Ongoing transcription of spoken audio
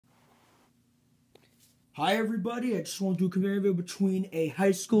Hi everybody, I just want to do a comparison between a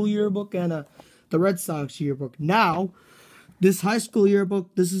high school yearbook and the Red Sox yearbook. Now, this high school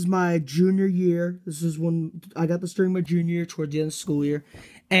yearbook, this is my junior year. This is when I got this during my junior year, towards the end of the school year.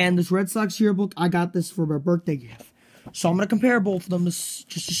 And this Red Sox yearbook, I got this for my birthday gift. So I'm going to compare both of them just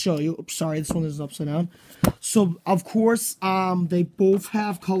to show you. Oops, sorry, this one is upside down. So, of course, they both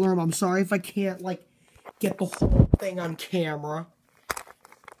have color. I'm sorry if I can't, get the whole thing on camera,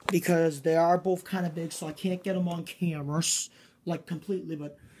 because they are both kind of big, so I can't get them on camera, completely,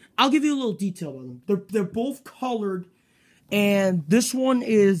 but I'll give you a little detail on them. They're both colored, and this one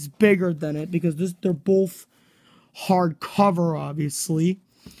is bigger than it, because they're both hardcover, obviously,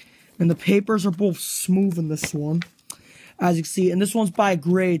 and the papers are both smooth in this one, as you can see, and this one's by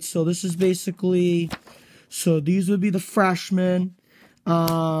grade, so this is basically, so these would be the freshmen,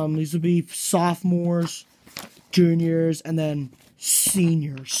 these would be sophomores, juniors, and then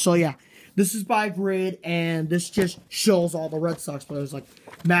seniors. So yeah, this is by grade, and this just shows all the Red Sox players like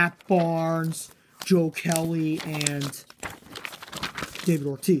Matt Barnes, Joe Kelly, and David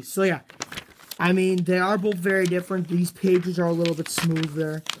Ortiz. So yeah, I mean, they are both very different. These pages are a little bit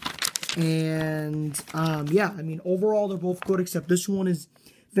smoother, and yeah, I mean, overall they're both good, except this one is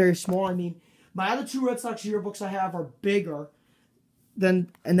very small. I mean, my other two Red Sox yearbooks I have are bigger, and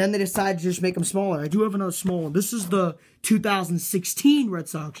then they decided to just make them smaller. I do have another small one. This is the 2016 Red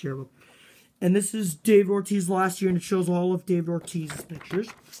Sox yearbook. And this is David Ortiz last year, and it shows all of David Ortiz's pictures.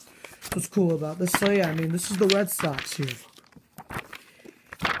 What's cool about this? So yeah, I mean, this is the Red Sox yearbook.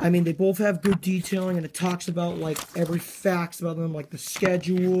 I mean, they both have good detailing, and it talks about, every facts about them, like the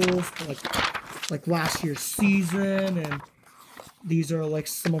schedules, like last year's season, and these are,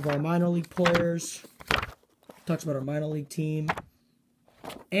 some of our minor league players. Talks about our minor league team.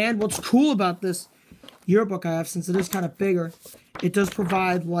 And what's cool about this yearbook I have, since it is kind of bigger, it does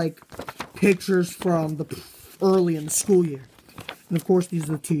provide, pictures from the early in the school year. And, of course, these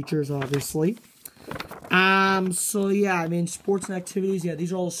are the teachers, obviously. So, yeah, I mean, sports and activities, yeah,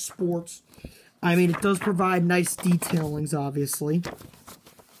 these are all sports. I mean, it does provide nice detailings, obviously.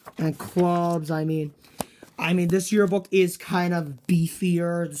 And clubs, I mean, this yearbook is kind of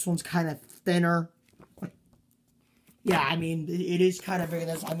beefier. This one's kind of thinner. Yeah, I mean, it is kind of big.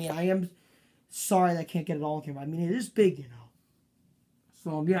 I mean, I am sorry that I can't get it all on camera. I mean, it is big, you know.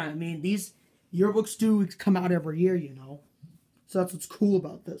 So, yeah, I mean, these yearbooks do come out every year, you know. So that's what's cool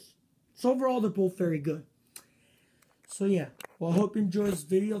about this. So, overall, they're both very good. So, yeah. Well, I hope you enjoyed this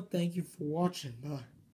video. Thank you for watching. Bye.